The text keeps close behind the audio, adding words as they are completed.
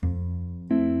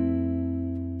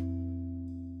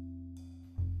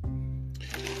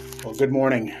Well, good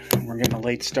morning. We're getting a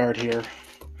late start here,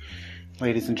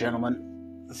 ladies and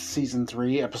gentlemen. Season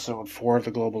 3, Episode 4 of The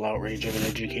Global Outrage of an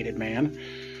Educated Man.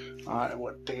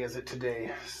 What day is it today?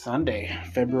 Sunday,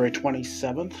 February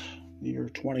 27th, year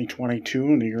 2022,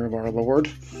 in the year of our Lord.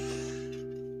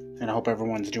 And I hope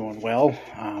everyone's doing well.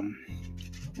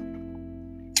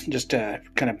 Just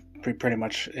kind of pretty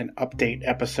much an update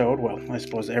episode. Well, I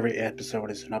suppose every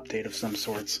episode is an update of some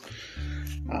sorts.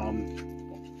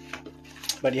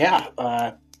 But yeah,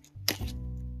 at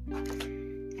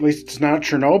least it's not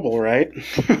Chernobyl, right?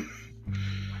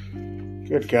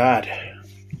 Good God.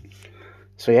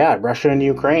 So yeah, Russia and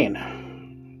Ukraine.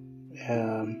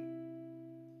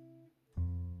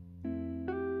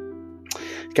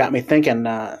 Got me thinking,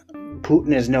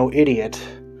 Putin is no idiot.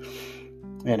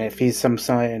 And if he's some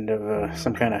kind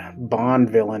of Bond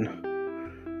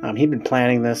villain, he'd been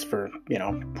planning this for,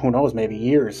 who knows, maybe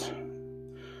years.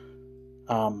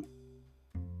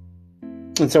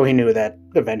 And so he knew that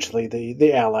eventually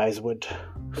the Allies would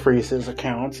freeze his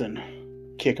accounts and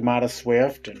kick him out of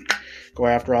SWIFT and go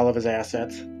after all of his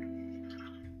assets.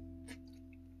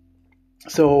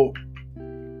 So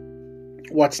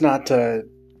what's not to,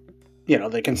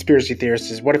 the conspiracy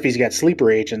theorist is, what if he's got sleeper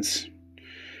agents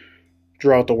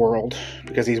throughout the world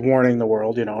because he's warning the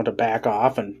world, to back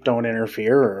off and don't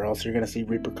interfere, or else you're going to see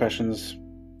repercussions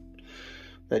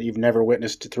that you've never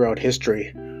witnessed throughout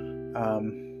history.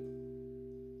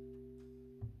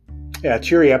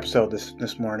 Cheery episode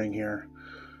this morning here.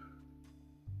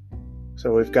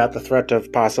 So we've got the threat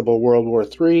of possible World War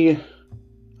III.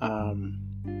 All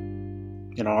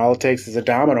it takes is a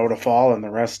domino to fall, and the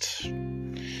rest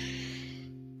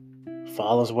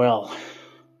fall as well.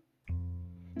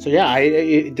 So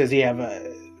does he have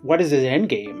what is his end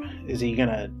game?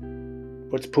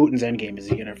 What's Putin's end game? Is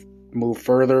he gonna move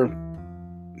further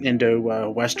into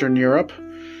Western Europe?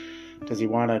 Does he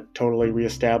want to totally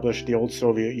reestablish the old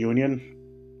Soviet Union?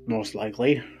 Most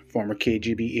likely. Former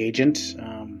KGB agent.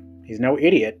 He's no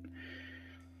idiot.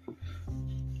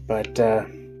 But,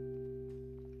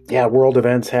 world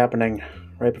events happening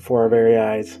right before our very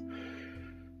eyes.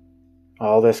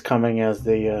 All this coming as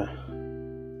the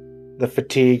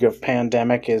fatigue of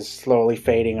pandemic is slowly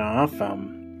fading off.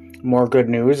 More good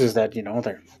news is that,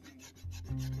 there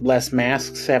less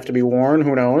masks have to be worn.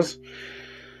 Who knows?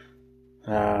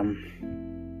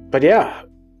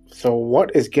 So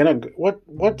what's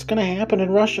gonna happen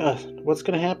in Russia? What's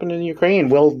gonna happen in Ukraine?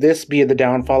 Will this be the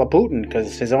downfall of Putin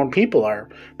because his own people are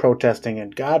protesting,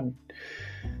 and God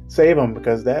save him,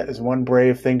 because that is one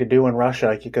brave thing to do in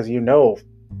Russia, because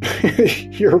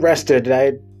you're arrested.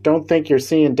 I don't think you're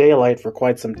seeing daylight for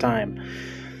quite some time.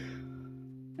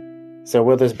 So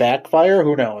will this backfire?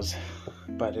 Who knows?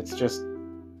 But it's just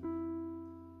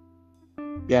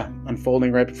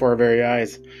unfolding right before our very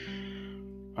eyes.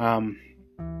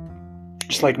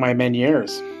 Just like my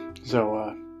Meniere's.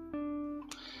 So,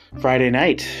 Friday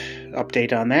night,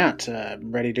 update on that.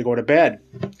 Ready to go to bed.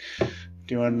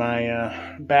 Doing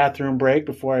my bathroom break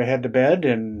before I head to bed,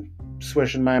 and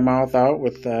swishing my mouth out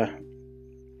with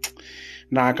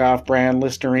knockoff brand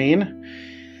Listerine.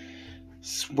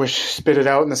 Spit it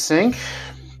out in the sink.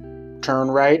 Turn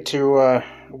right to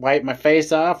wipe my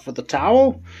face off with a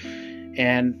towel.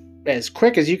 And as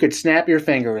quick as you could snap your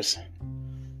fingers,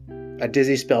 a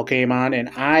dizzy spell came on, and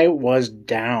I was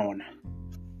down.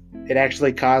 It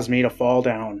actually caused me to fall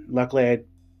down. Luckily, I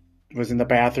was in the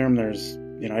bathroom. I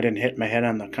didn't hit my head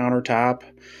on the countertop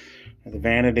or the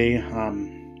vanity.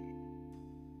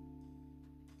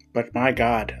 But my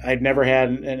God, I'd never had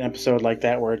an episode like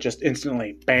that where it just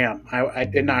instantly, bam,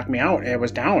 it knocked me out. I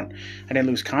was down. I didn't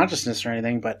lose consciousness or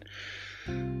anything, but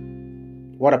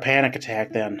what a panic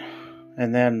attack then.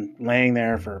 And then laying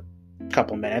there for a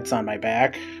couple minutes on my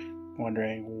back,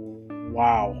 wondering,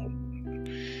 wow.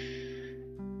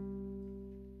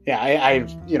 Yeah, I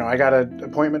got an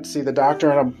appointment to see the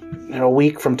doctor in a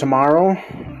week from tomorrow.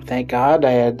 Thank God,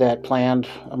 I had that planned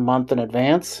a month in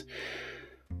advance.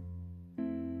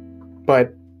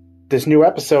 But this new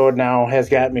episode now has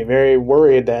got me very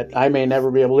worried that I may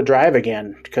never be able to drive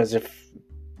again, because if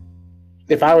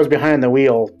I was behind the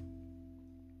wheel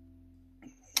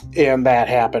and that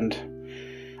happened,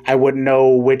 I wouldn't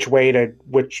know which way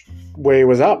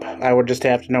was up. I would just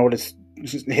have to know to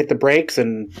hit the brakes,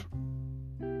 and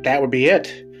that would be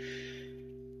it.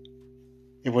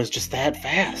 It was just that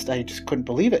fast. I just couldn't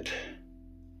believe it.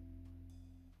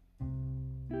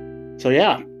 So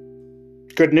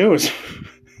good news.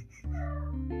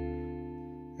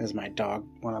 As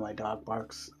one of my dog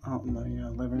barks out in the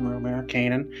living room there,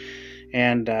 Kanan.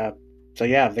 And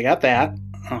they got that.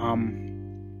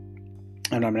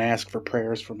 And I'm going to ask for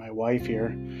prayers for my wife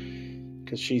here,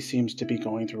 because she seems to be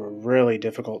going through a really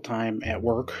difficult time at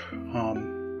work.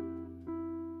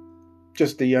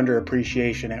 Just the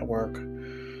underappreciation at work,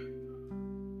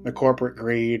 the corporate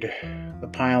greed, the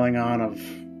piling on of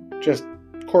just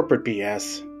corporate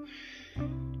BS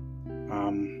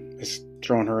is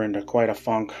throwing her into quite a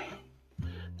funk.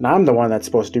 And I'm the one that's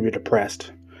supposed to be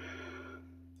depressed.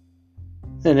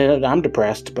 And I'm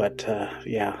depressed, but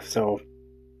yeah, so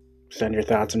send your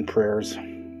thoughts and prayers.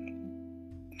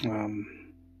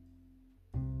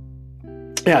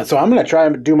 Yeah, so I'm going to try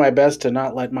and do my best to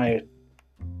not let my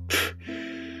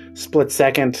split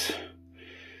second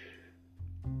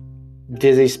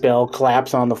dizzy spell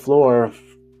collapse on the floor,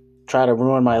 try to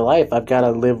ruin my life. I've got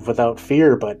to live without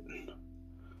fear, but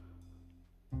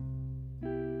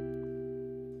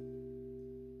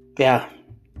yeah.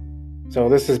 So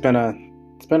this has been a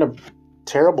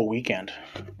terrible weekend,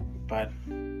 but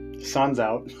the sun's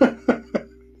out.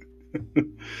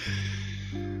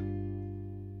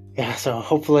 Yeah, so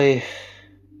hopefully,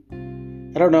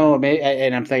 I don't know,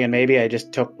 and I'm thinking maybe I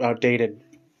just took outdated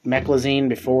Meclizine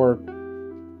before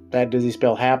that dizzy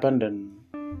spell happened,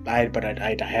 I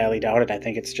highly doubt it. I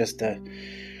think it's just a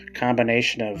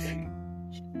combination of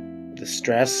the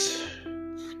stress.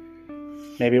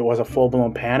 Maybe it was a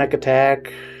full-blown panic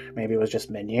attack. Maybe it was just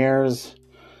Meniere's.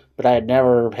 But I had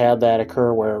never had that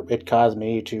occur where it caused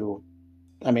me to...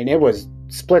 I mean, it was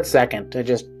split second. It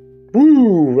just...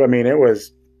 Woo! I mean, it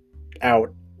was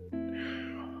out.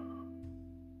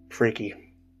 Freaky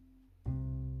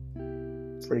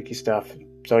stuff.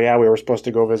 So yeah, we were supposed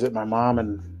to go visit my mom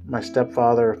and my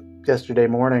stepfather yesterday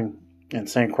morning in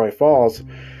St. Croix Falls.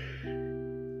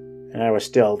 And I was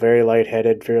still very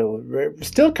lightheaded,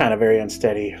 still kind of very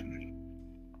unsteady.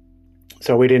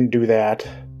 So we didn't do that.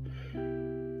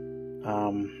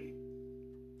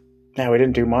 Yeah, we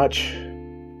didn't do much.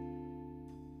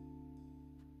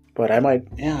 But I might,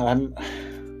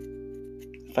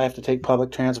 if I have to take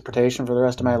public transportation for the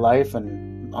rest of my life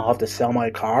and I'll have to sell my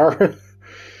car,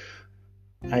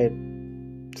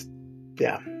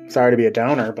 sorry to be a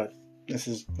downer, but this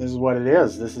is what it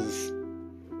is. This is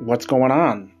what's going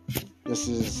on. This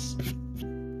is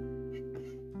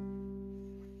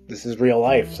real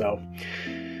life. So,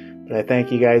 but I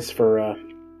thank you guys for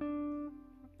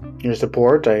your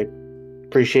support. I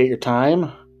appreciate your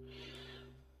time.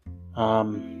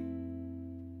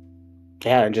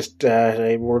 And just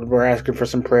we're asking for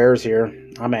some prayers here.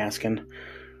 I'm asking.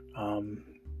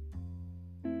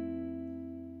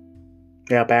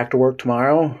 Back to work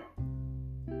tomorrow.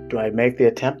 Do I make the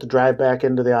attempt to drive back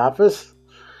into the office?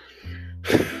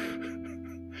 I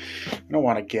don't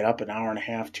want to get up an hour and a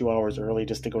half, 2 hours early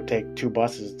just to go take 2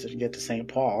 buses to get to St.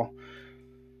 Paul.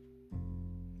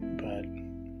 But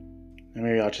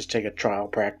maybe I'll just take a trial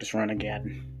practice run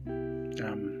again.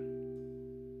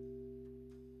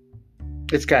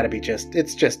 It's got to be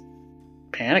it's just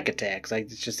panic attacks.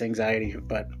 It's just anxiety.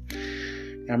 But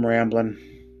I'm rambling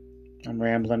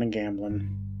and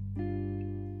gambling.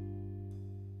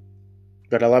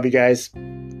 But I love you guys.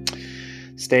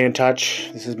 Stay in touch.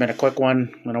 This has been a quick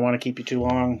one. I don't want to keep you too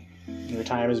long. Your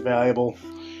time is valuable.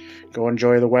 Go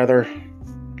enjoy the weather.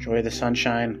 Enjoy the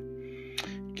sunshine.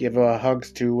 Give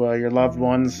hugs to your loved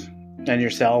ones and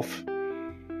yourself.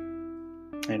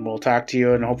 And we'll talk to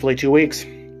you in hopefully 2 weeks.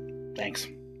 Thanks.